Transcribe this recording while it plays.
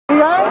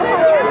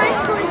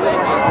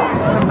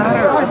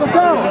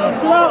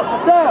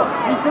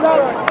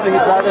So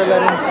you'd rather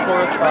let him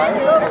score a try?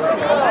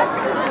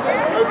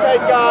 Okay,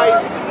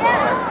 guys.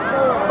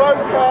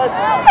 Focus.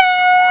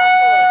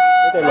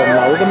 你哋輪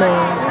流㗎嘛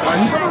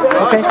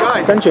 ？OK，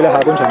 跟住你下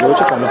半場要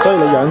出場，所以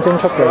你養精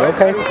蓄銳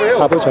 ，OK。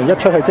下半場一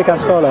出去即刻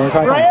score 2個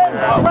try。Ryan，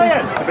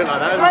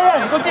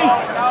嗰啲。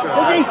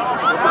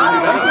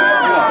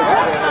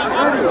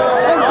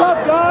Hands up,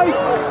 guys.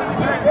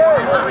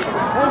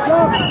 Hands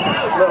up.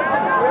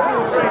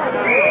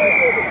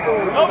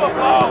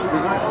 Overflow.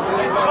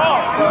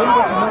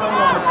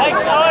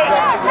 Thanks, guys.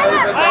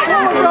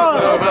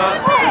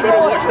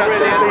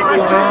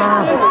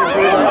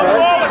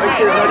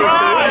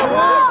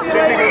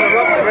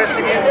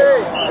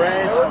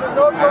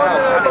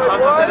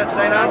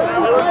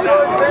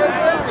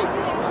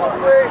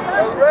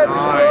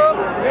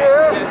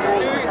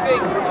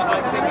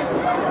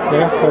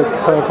 Yeah, per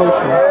coach.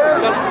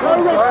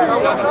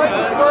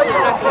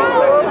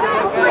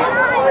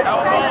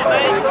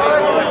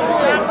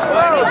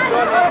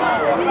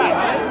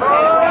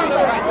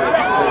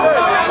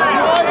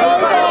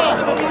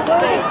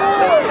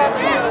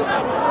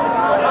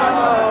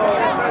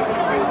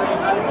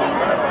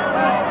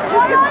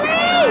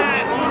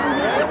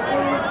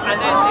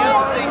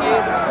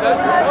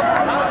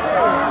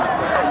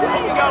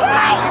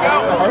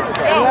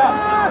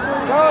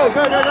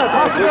 Go,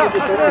 pass it up,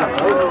 pass it up.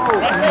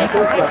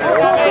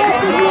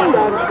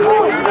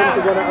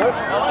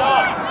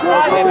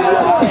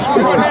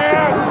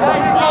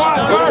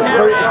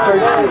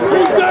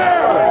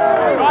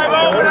 Drive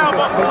over now,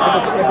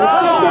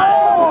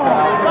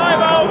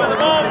 drive over, the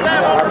ball's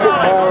there,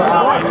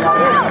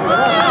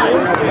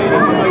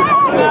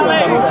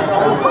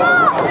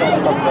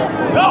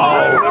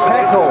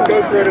 Tackle! Go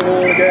for it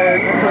all again.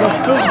 It's an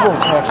abysmal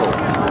tackle.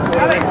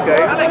 Alex,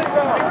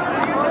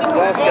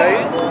 Last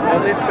game,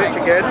 on this pitch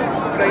again,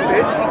 same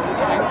pitch,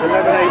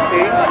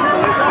 11-18,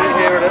 literally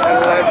here at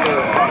 11.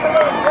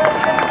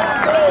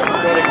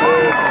 Very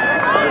good.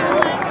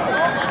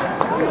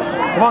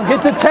 Come on,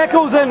 get the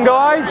tackles in,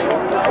 guys.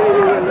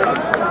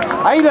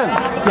 Aiden,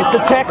 get the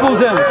tackles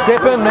in.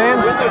 Step in,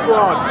 man.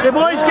 Yeah,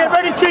 boys, get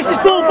ready to chase this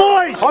ball,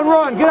 boys. On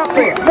Ryan, get up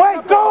there.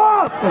 Wait, go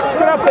up.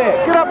 Get up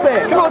there, get up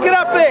there. Come on, get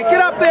up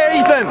there,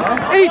 Ethan.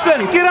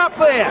 Ethan, get up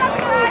there.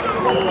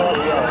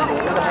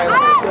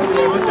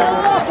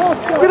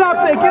 Get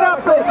up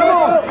there, come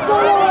on.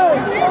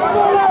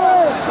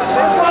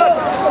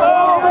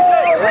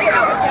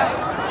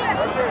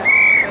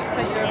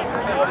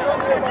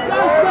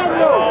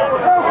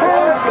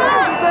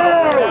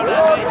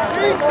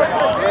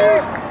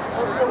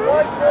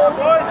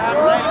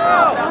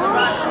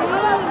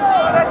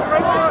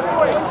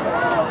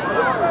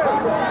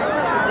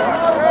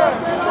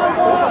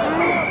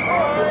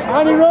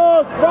 Honey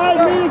Road, 5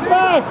 meters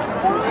back.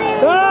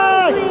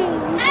 Back.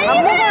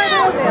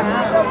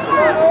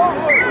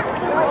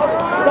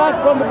 Start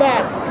from the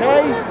back,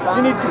 okay?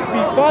 You need to be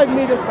 5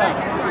 meters back.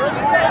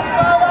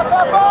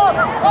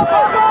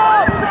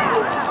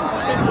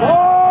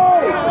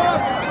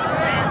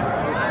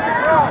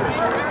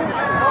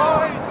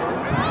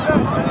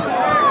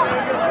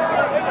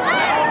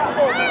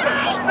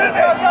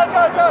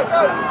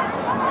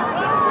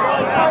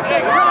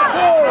 Go.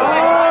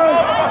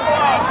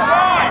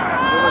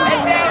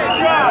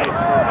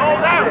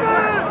 Hold out.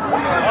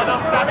 On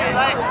those Sammy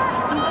legs.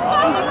 On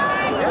those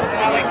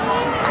Alex.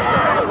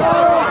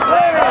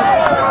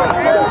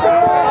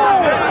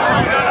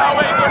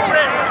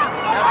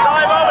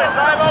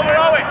 Drive over,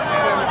 Owen.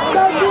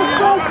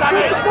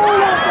 Sammy.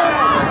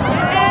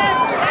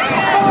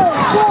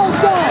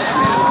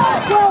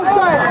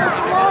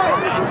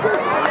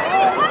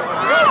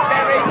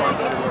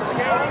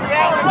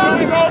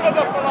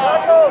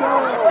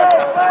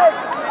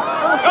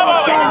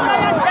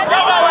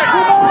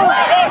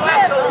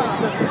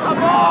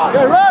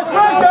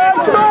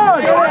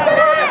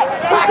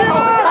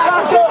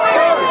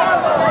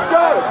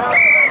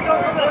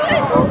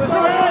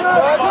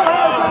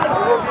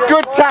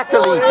 Good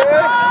tackle,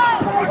 Ethan.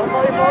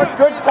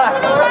 Good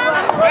tackle.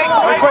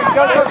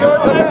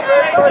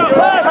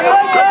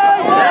 Go.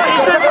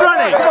 Ethan's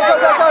running.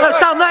 No,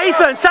 Sam, let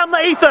Ethan.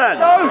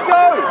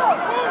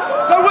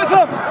 Go with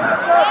him.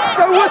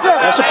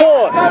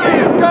 Support. Go.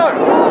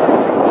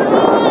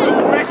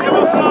 Pressure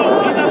will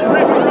flow. Keep that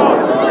pressure on.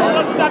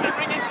 Let Sammy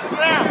bring it to the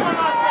ground.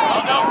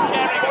 Oh no,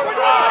 Kerry, good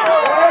drive.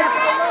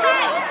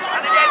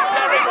 And again,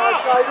 Kerry. Well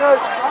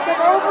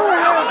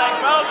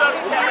done,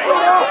 Kerry.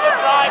 Good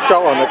drive.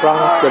 Drop on the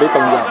ground 有啲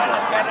動作，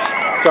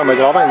再咪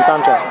就攞翻件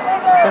衫着。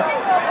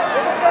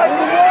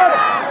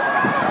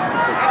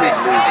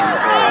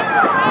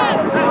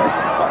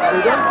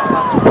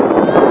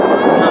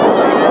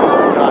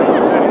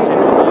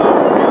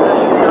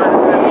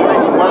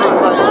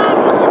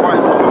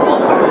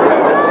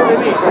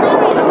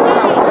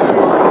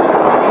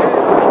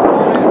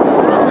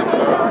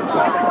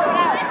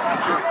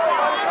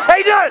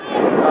Hayden!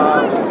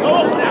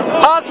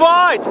 Pass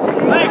wide.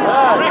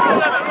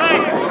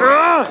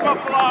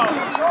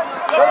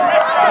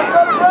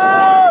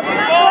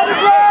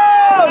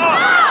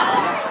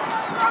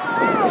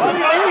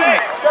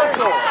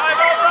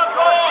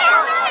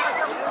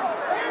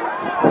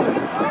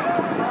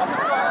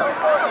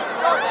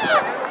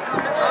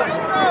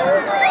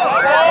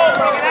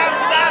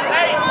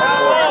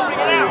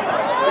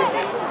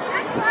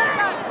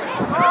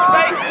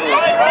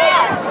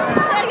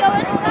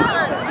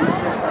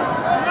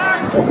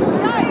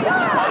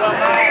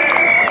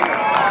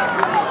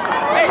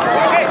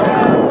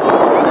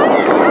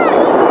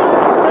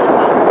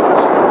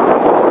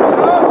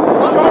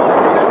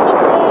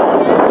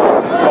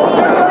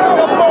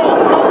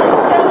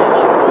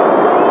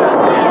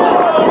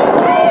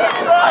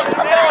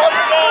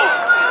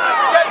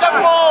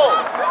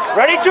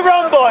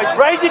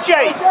 to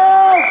chase.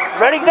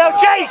 Ready, now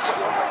chase.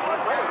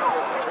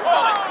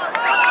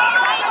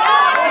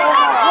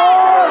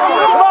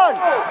 Come on,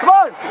 come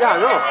on. Yeah,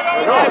 no.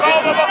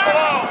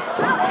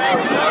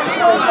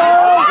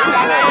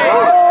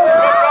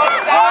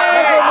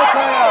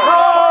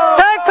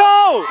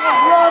 Tackle!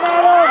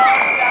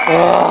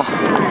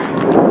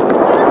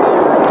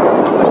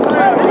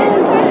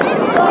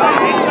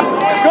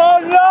 Go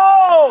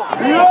low!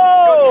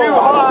 Low! Too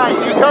high.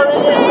 You're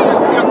going into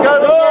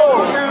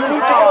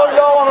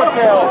low on the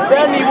field.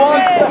 Then he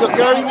wants You're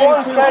going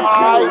in too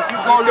high. If you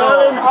go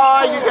going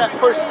high, you get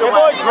pushed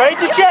away. Ready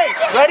to chase.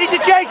 Ready to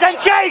chase and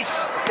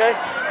chase. Okay.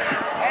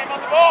 Aim on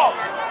the ball.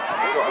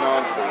 You've got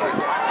an answer.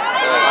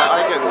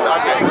 I get this.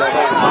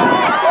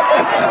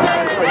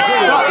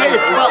 Not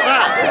this, not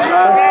that.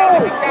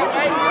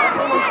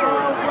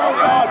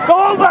 Go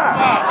over.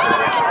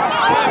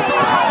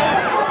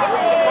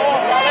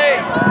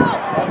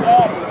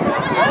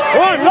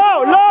 Come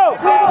on,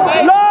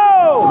 low!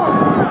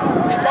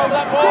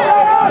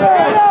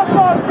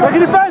 Make a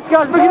defense,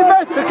 guys, make a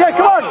defense. Okay,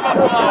 come on.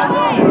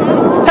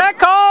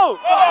 Tackle!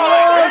 All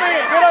over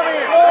it.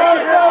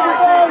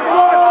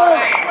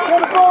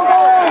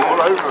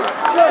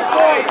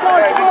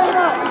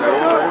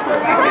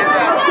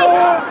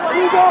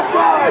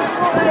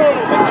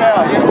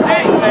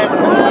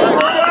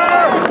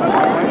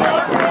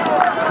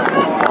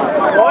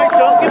 Boys,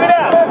 don't give it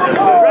up.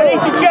 Ready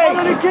to chase.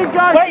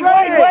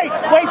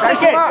 Wait for the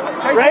kid.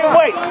 Ready,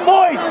 wait.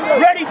 Boys,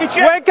 ready to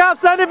chase. Wake up,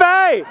 Sandy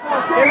Bay!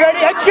 Get ready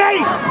and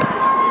chase.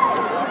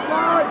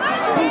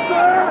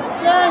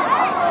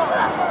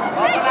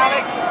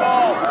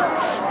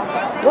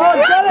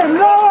 Get him,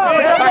 lower!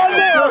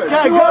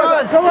 Okay, go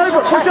on, come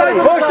over, push over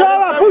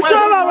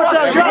with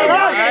them,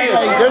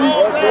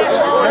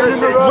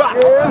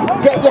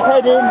 get your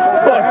head in.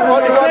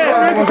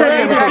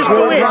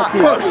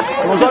 Push.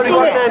 There's only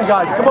one man,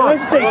 guys, come on.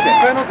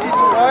 Penalty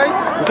to right.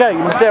 Okay,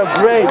 they're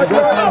great.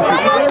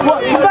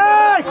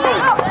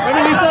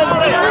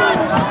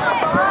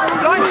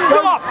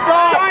 Stop.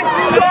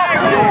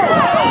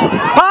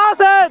 Pass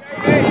it!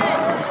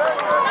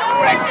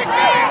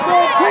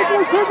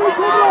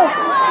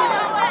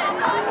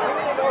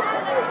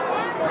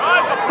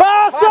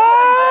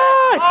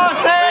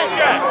 Pass it!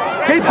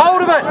 Keep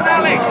hold of it.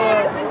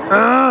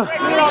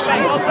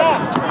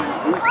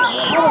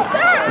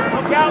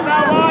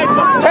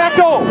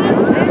 Tackle!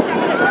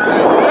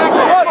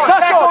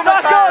 Tackle!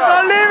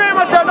 Don't leave him!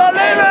 Don't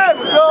leave him!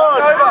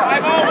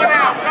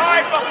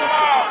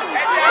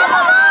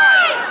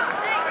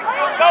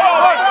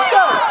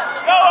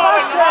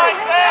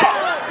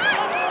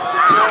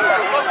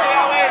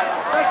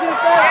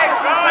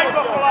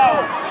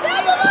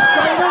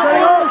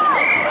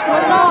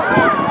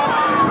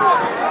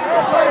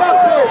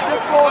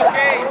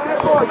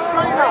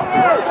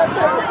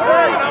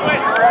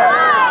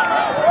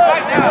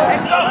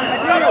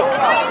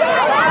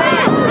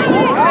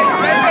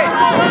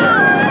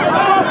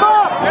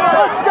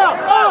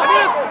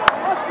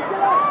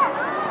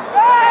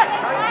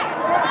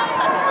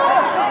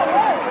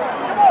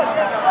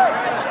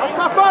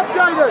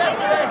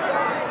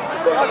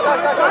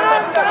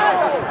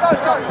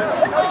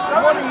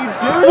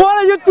 What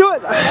are you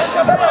doing?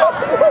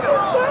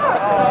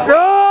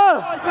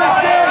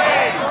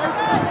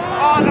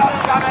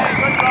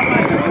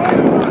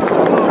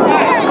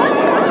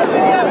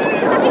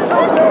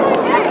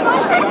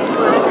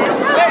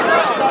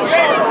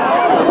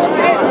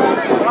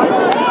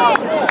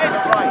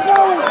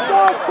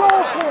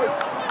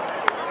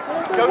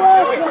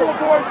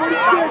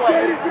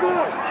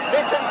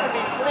 Listen to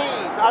me,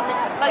 please. I'm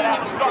explaining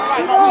it to you.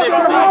 You're not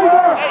listening.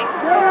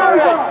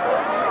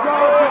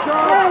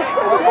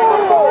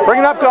 Bring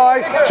it up,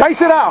 guys.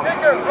 Chase it out.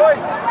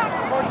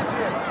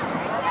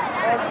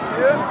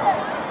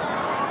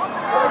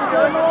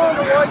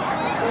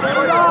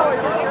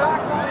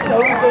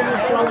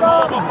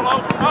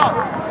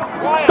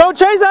 Don't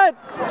chase it!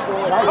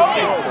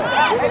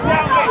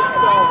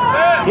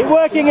 Keep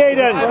working,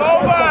 Aiden.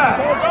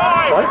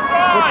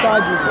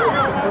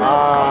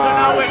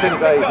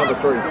 Cindy number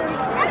 3.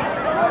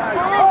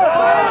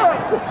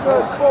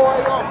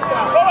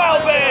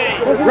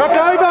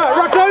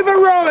 Ruck over,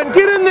 Rowan.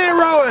 Get in there,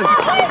 Rowan.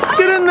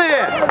 Get in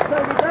there.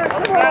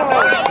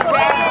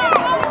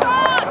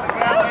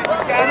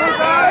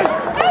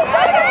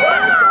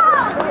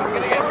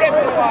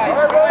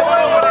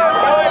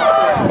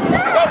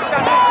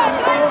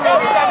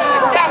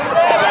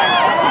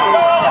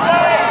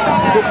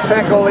 Good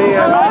tackle,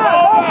 Ian.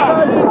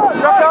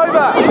 Ruck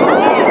over.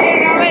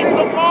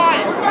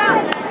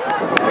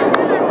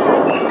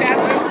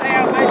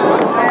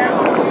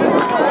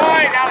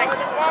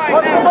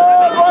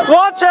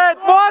 Watch it!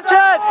 Watch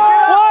it!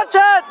 Watch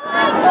it!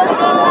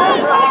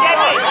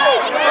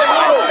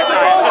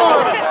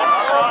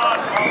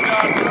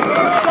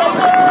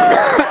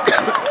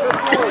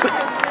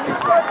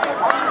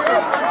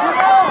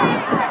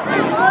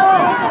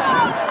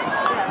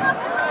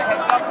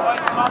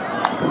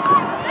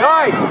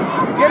 Guys,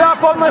 get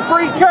up on the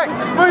free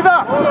kicks. Move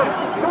up.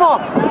 Come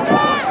on.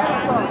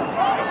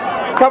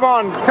 Come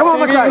on, see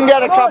if you can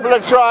get a couple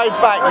of tries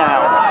back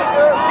now.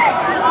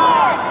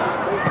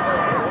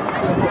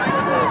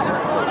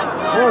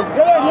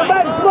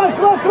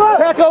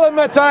 Tackle him,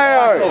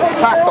 Matteo!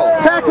 Tackle.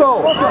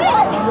 Tackle!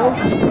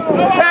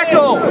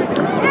 Tackle!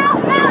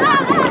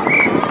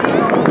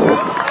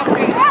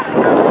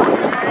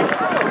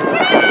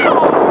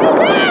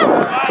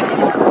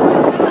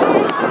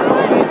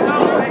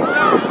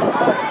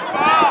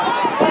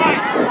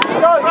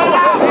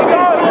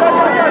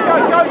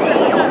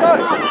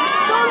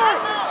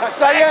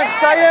 Stay in,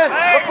 stay in.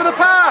 Look for the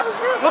pass.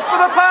 Look for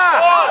the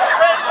pass.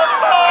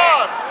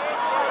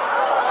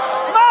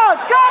 Come on,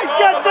 guys,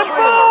 get the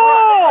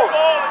ball.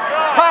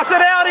 Pass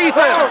it out,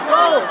 Ethan.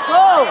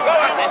 Go.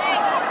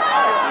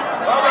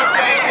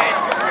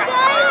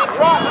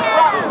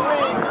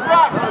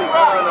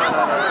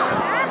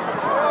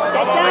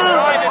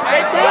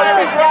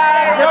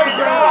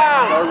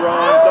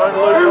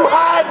 Two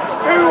hands.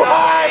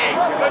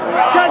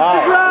 Get to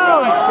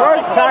ground.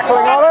 Great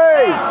tackling,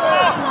 Ollie.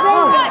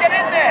 Get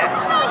in there.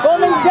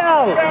 Falling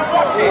down.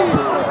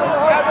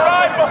 That's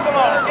right,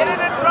 Buffalo. Get in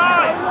and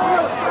drive.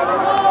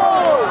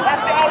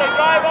 That's it, Ollie.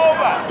 Drive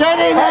over. Get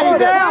in, Hayden.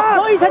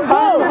 Ethan,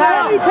 go.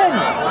 Ethan.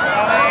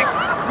 Alex.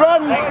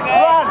 Run.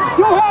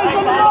 Two hands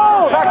on the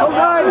ball. Tackle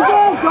nine.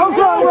 Go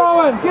on,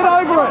 Rowan. Get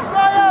over it.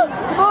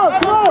 Come on.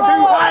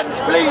 Two hands,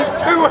 please.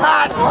 Two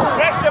hands.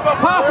 Pressure,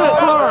 Buffalo. Pass it,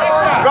 Lawrence.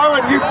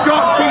 Rowan, you've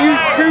got to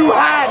use two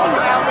hands.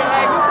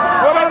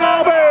 Come on,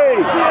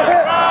 Albie.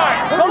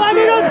 Come on,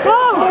 Ethan. Go.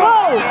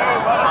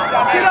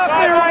 Get up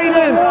there,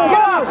 Aiden.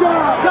 Get up.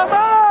 Come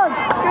on.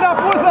 Get up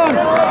with them.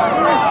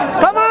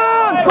 Come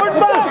on. Good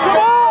ball. Come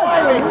on.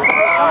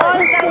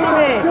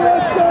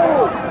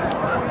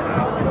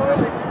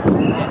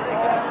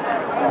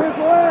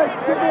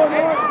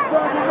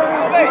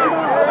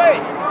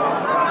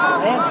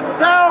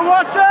 Down,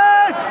 watch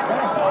it.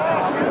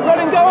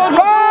 Running, go on.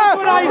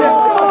 Good, Aiden.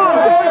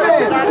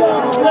 Come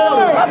on, go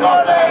in. Come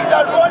on,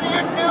 Aiden. What are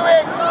you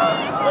doing?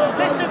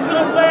 Listen to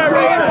the player,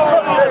 Aiden.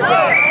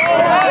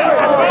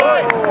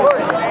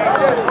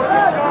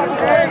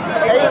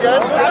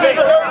 Aiden, just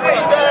don't be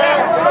there.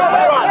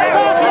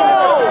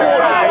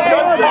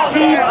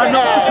 Teams are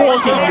not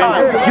supporting you.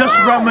 Just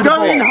run with the ball.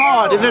 Go in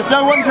hard. If there's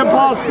no one to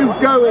pass to,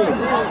 go in.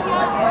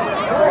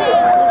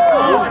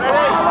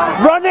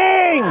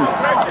 Running!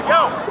 Pressure,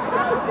 go.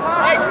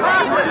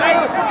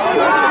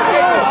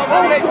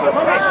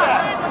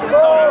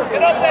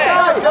 Get up there.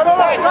 Get all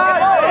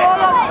offside!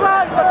 All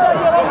offside!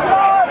 Get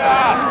offside!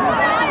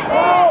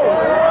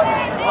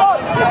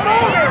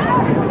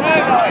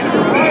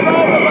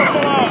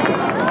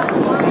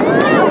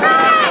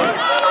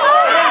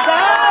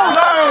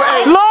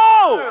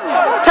 Low!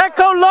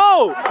 Tackle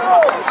low!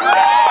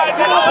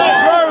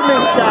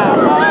 Roaming child.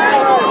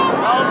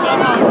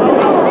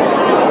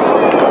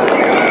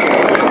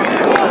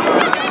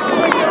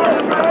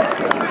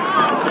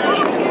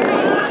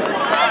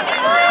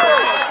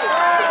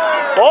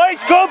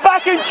 Boys, go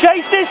back and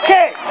chase this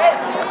kick!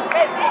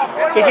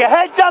 Get your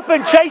heads up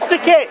and chase the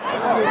kick!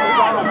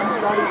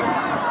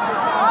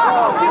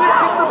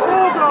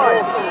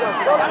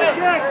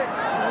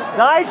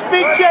 Nice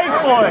big chase,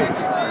 boys!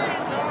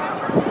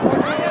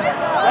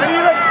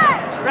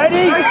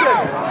 Ready?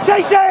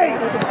 Chasing!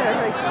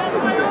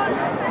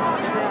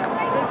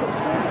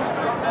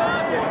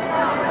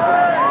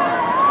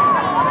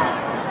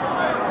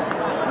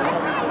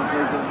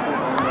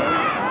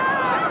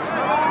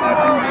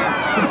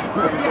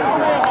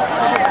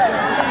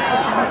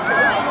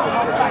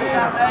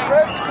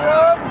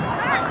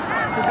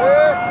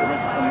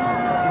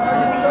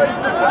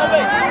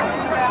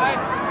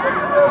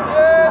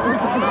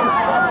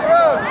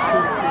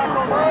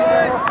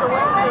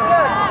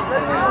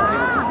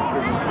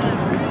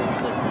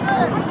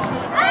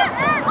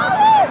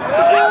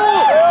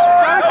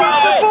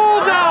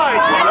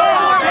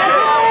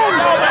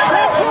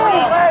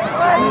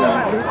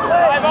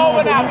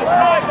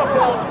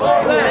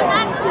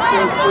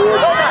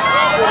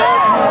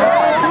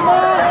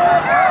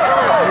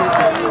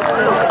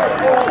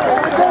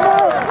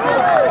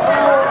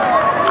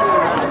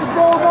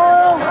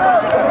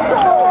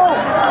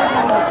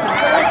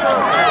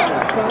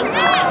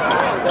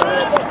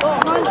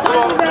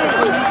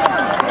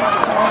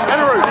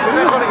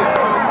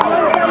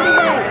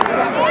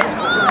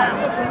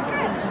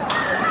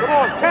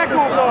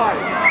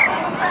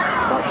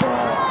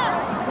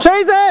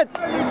 Chase it!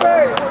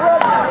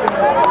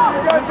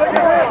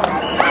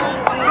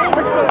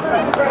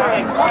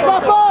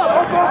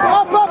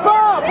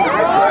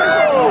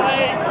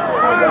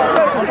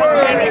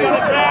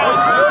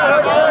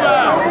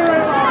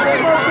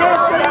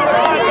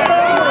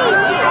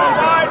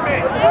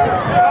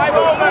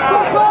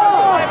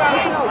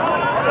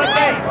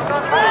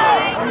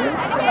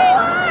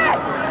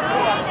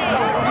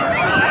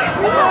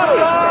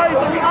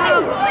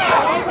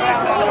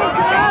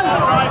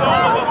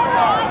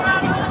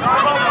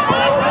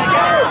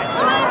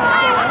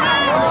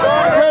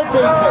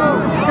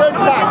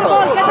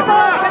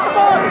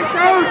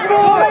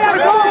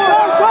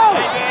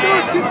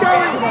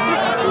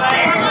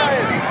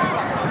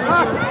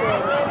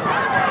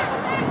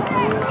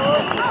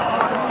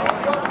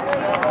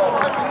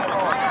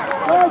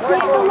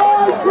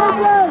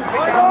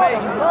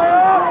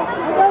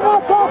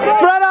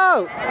 Spread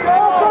out!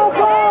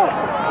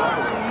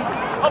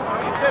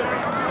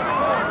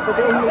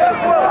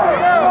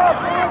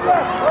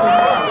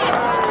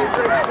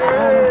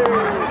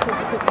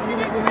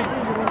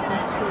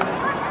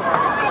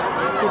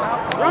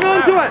 Run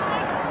onto it!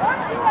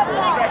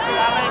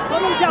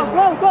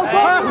 Go!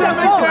 Pass it,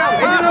 Mitchell!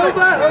 Pass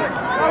over!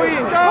 Go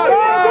in, go!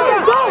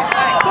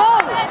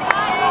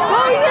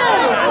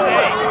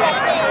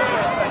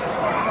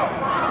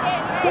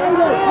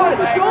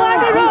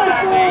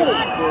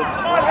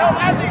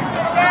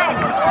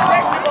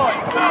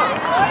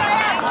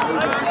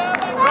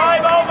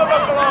 Drive over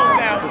Buffalo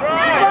now,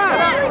 drive!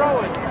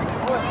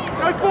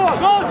 Go forward!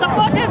 Go,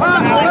 support him! Go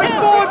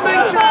forward,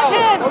 Mitchell!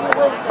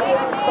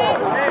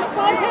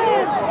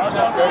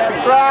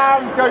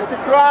 Go to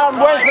ground,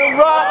 where's the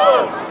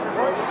rush?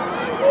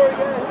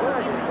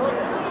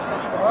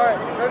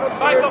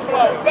 Back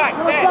Buffalo, back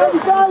 10!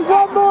 Guys,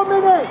 1 more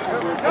minute!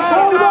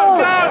 Go!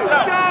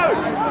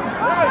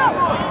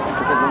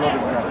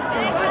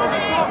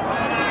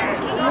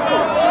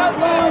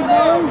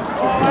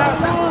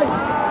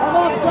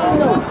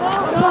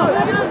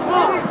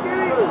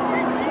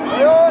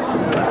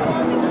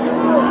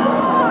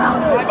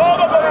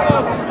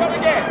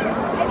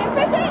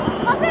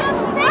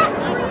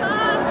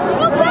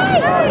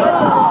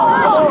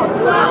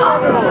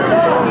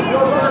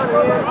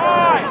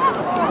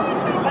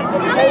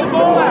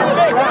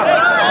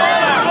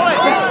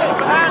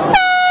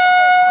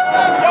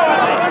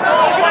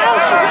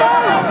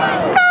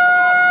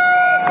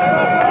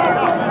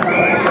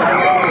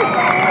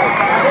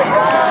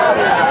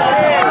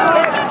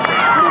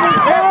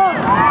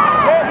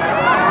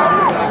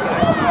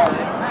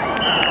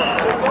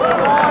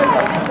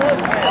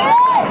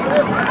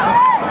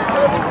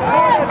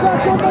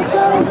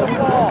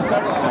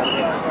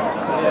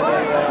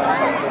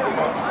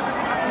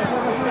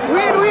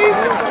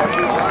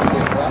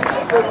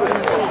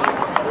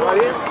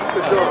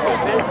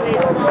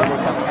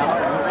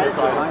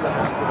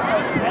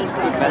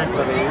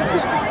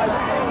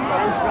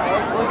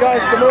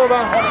 Guys, come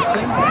over.